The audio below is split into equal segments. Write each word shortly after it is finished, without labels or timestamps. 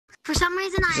For some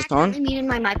reason, I Is this on? accidentally muted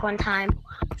my mic one time.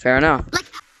 Fair enough.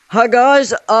 Hi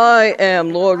guys, I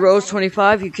am Lord Rose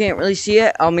 25. You can't really see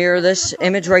it. I'll mirror this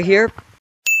image right here.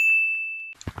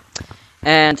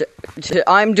 And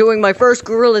I'm doing my first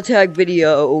Gorrila Tag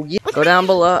video. Go down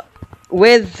below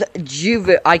with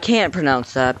Juve. I can't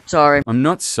pronounce that. Sorry. I'm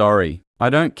not sorry. I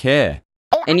don't care.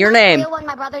 And your name? When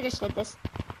my brother just did this.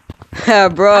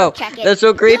 Bro, that's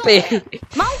so creepy.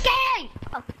 Monkey!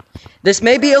 This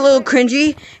may be a little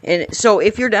cringy, and so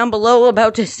if you're down below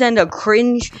about to send a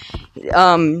cringe,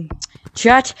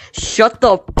 chat, shut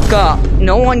the fuck up.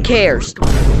 No one cares.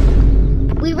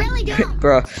 We really do.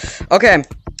 Bro. Okay,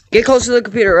 get close to the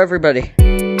computer, everybody.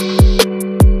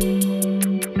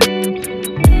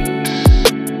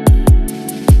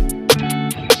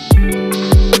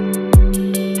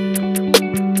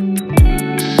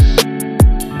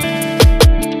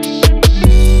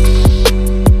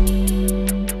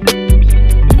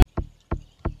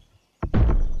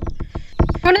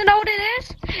 Wanna know what it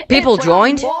is? People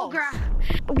joined? Did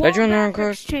I join the wrong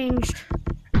code? Changed.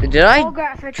 Did I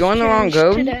join the wrong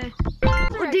code? Today.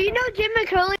 Do you know Jim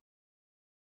McCurley?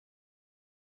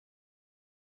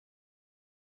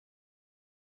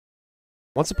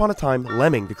 Once upon a time,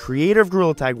 Lemming, the creator of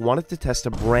Gorrila Tag, wanted to test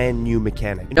a brand new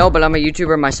mechanic. No, but I'm a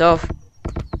YouTuber myself.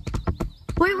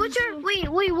 Wait, what's your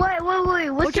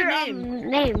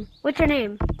name? What's your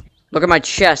name? Look at my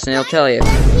chest and it'll tell you.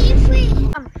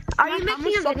 Are you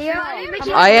making a video?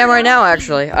 I am right now,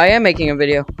 actually. I am making a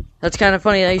video. That's kind of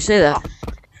funny that you say that.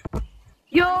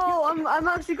 Yo, I'm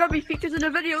actually gonna be featured in a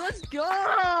video. Let's go!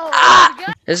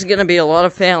 This is gonna be a lot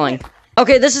of failing.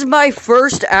 Okay, this is my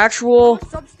first actual,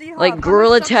 like,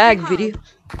 Gorrila Tag video.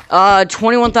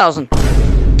 21,000.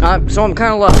 So I'm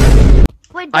kind of low.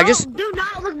 Wait, do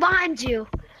not look behind you.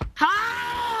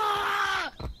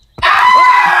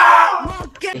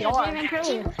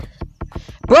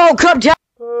 Bro, come down.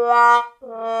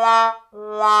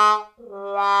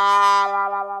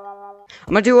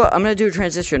 I'm gonna do a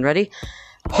transition. Ready?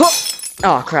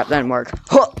 Oh crap, that didn't work.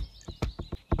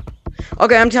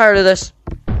 Okay, I'm tired of this.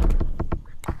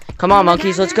 Come on,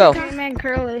 monkeys, let's go. Man,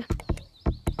 Curly.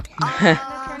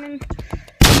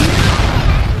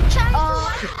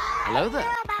 Hello there.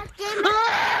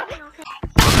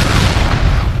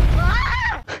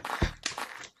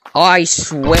 I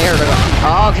swear to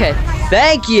God. Okay,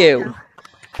 thank you.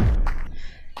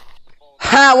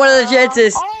 Ha, what are the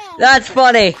chances? That's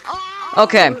funny.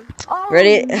 Okay,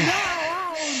 ready?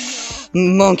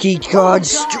 Monkey God,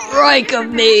 strike of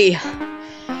me.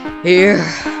 Here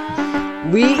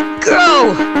we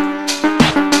go.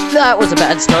 That was a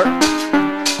bad start.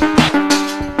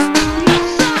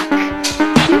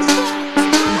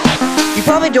 You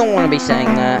probably don't want to be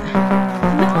saying that.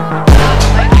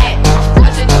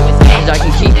 I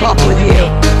can keep up with you.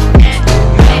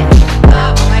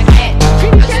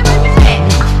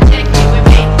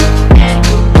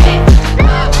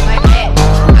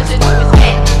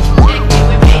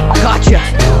 Gotcha.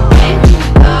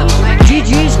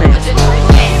 GG's, man.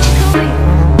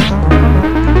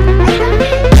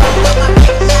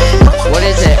 What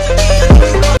is it?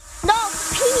 No,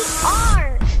 PR.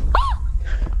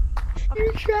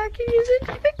 Your tracking isn't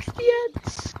fixed yet.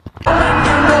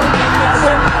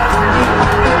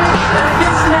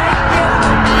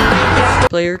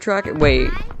 Player track. Wait,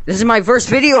 this is my first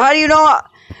video. How do you know?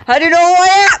 How do you know who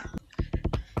I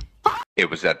am? It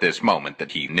was at this moment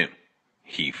that he knew.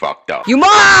 He fucked up. You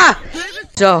ma!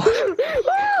 So.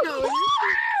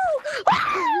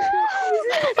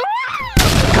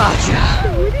 Gotcha.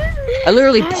 I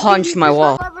literally punched my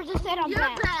wall.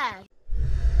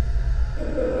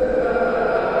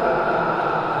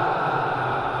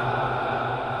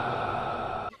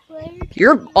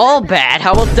 You're all bad.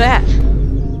 How about that?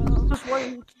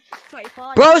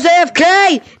 Bro's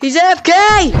AFK! He's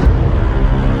AFK!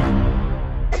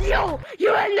 Yo,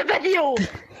 you're in the video.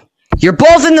 You're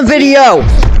both in the video!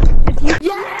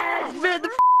 Yes, we're in the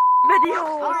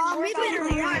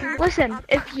video. Listen,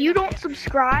 if you don't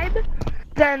subscribe,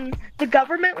 then the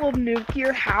government will nuke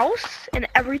your house and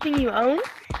everything you own.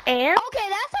 And Okay,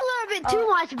 that's a little bit too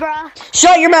much, bruh.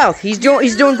 Shut your mouth! He's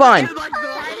doing fine.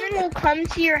 Simon will come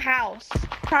to your house.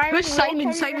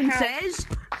 Simon says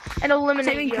and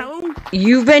eliminate you.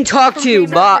 You've been talked to,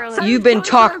 but you've been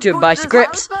talked to by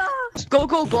scripts.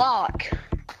 Go block.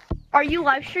 Are you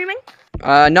live streaming?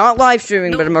 Not live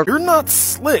streaming, but I'm You're not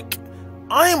slick.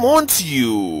 I am onto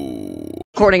you.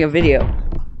 recording a video.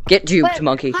 Get duped,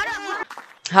 monkey.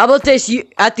 How about this? You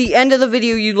at the end of the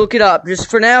video, you look it up.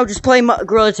 Just for now, just play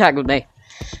Gorrila Tag with me.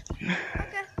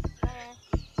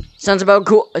 Sounds about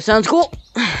cool. Sounds cool.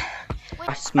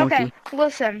 Monkey. Okay,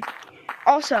 listen.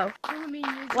 Also,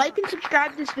 like and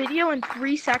subscribe this video in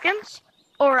 3 seconds,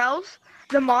 or else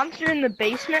the monster in the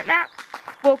basement map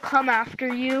will come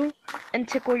after you and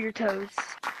tickle your toes.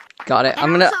 Got it.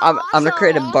 And I'm gonna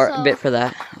create a also- bit for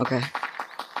that. Okay.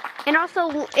 And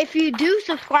also, if you do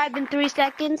subscribe in 3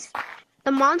 seconds,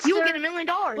 the monster You will get $1 million.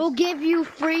 will give you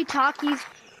free talkies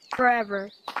forever.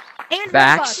 And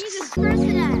Facts. Robux. Jesus, where's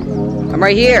it at? I'm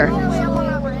right here.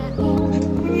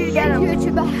 You get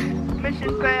him.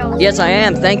 Mission failed. Yes, I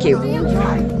am. Thank you.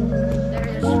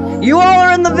 You all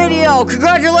are in the video.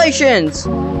 Congratulations.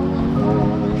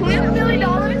 Can we have $1 million?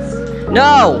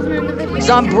 No, because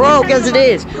I'm broke as it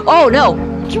is. Oh no.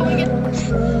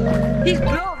 He's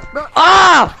broke, bro.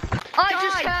 Ah! I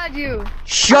just had you.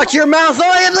 Shut your mouth.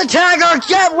 I am the tagger.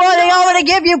 Get running. I'm gonna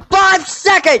give you 5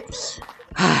 seconds.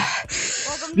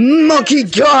 Monkey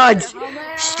gods,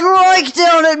 strike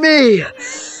down at me.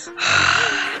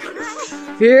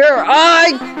 Here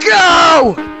I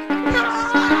go.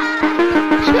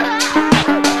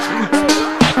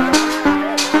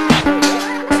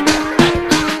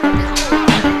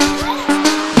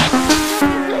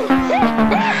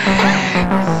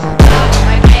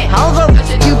 How the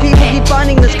do people keep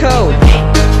finding this code?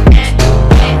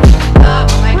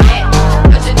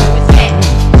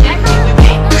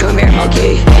 Come here,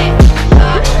 monkey.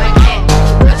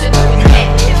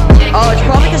 Oh, it's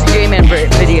probably because J-Man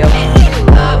video.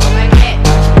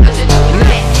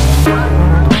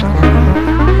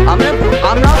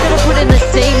 I'm not gonna put in the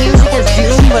same music as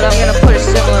Doom, but I'm gonna put a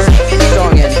similar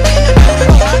song in.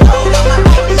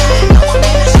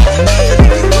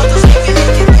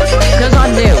 Because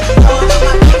I'm new.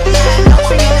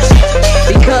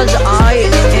 Because I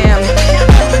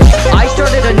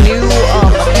started a new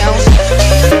account.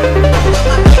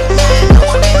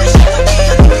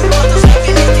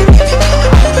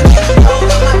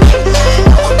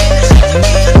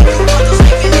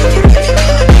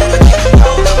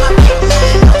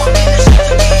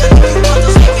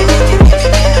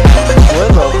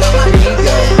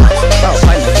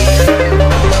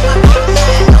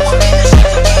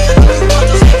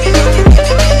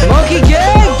 Monkey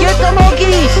gang, get the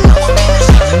monkeys!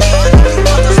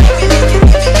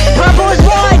 Purple is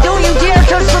mine! Don't you dare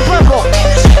touch the purple!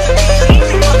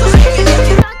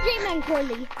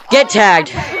 Get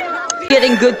tagged.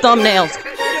 Getting good thumbnails.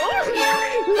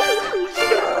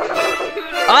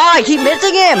 Ah, I keep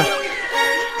missing him!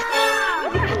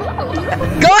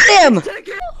 Got him!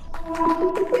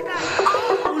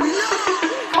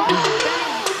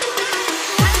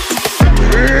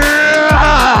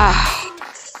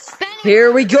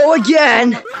 Here we go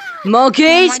again!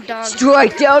 Monkeys,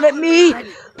 strike down at me!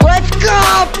 Let's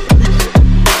go!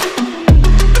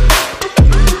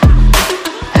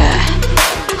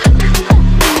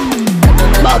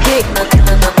 Monkey!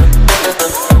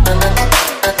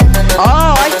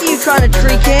 Oh, I see you trying to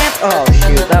tree camp. Oh,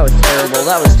 shoot, that was terrible.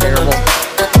 That was terrible.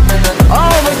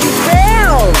 Oh, but you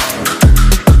failed!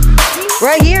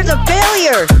 Right here's a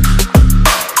failure!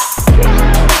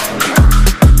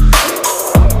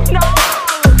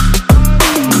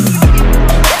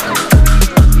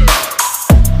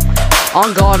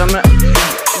 On God, I'm gonna...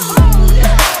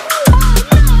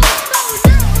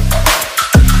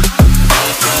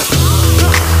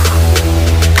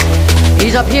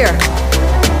 He's up here.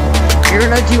 You're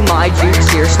gonna do my juke,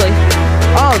 seriously?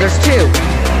 Oh, there's 2.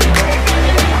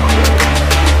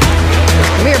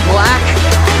 Come here, Black.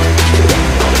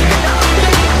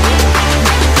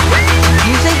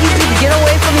 You think you can get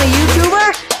away from the YouTuber?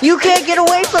 You can't get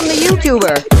away from the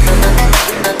YouTuber.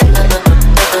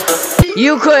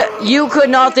 You could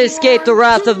not escape the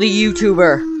wrath of the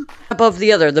YouTuber. Above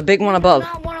the other, the big one above.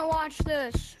 I want to watch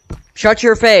this. Shut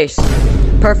your face.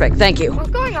 Perfect, thank you. What's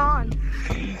going on?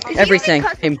 Everything.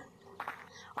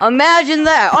 Imagine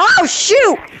that. Oh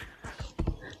shoot!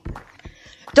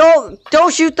 Don't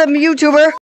shoot the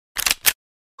YouTuber.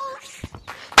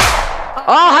 Oh,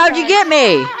 how'd you get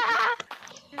me?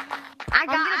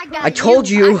 I I told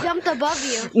you. I jumped above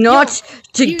you. Not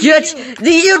to get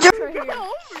the YouTuber.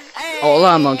 Hold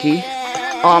on, monkey.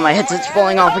 Oh, my headset's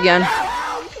falling off again.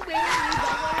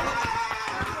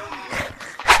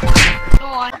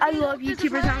 I love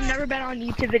YouTubers. I've never been on a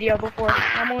YouTube video before.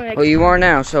 I'm only like, Well, you are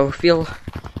now, so feel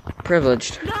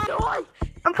privileged.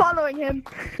 I'm following him.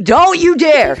 Don't you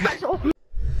dare!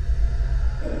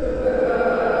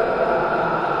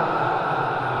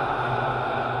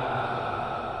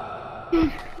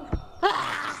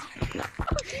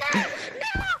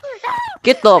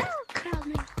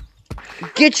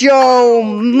 Get your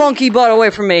monkey butt away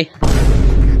from me.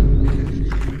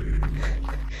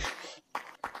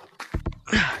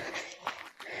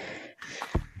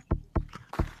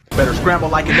 Better scramble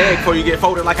like an egg before you get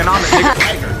folded like an omelet,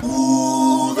 nigga.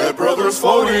 Ooh, that brother's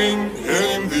floating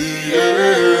in the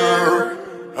air.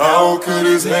 How could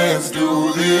his hands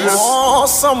do this? Oh,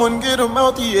 someone get him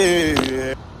out the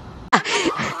air.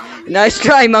 Nice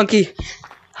try, monkey.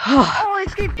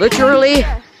 Literally,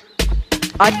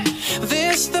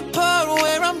 This the part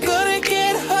where I'm gonna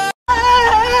get hurt.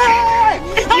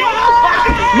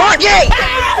 Monkey!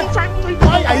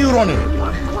 Why are you running?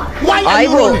 Why are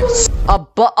you running?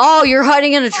 Oh, you're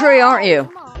hiding in a tree, aren't you?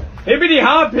 Hibbity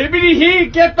hop, hibbity hee,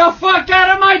 get the fuck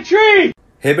out of my tree!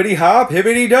 Hibbity hop,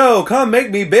 hibbity do, come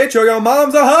make me bitch or your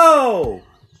mom's a hoe!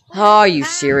 Oh, are you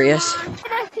serious?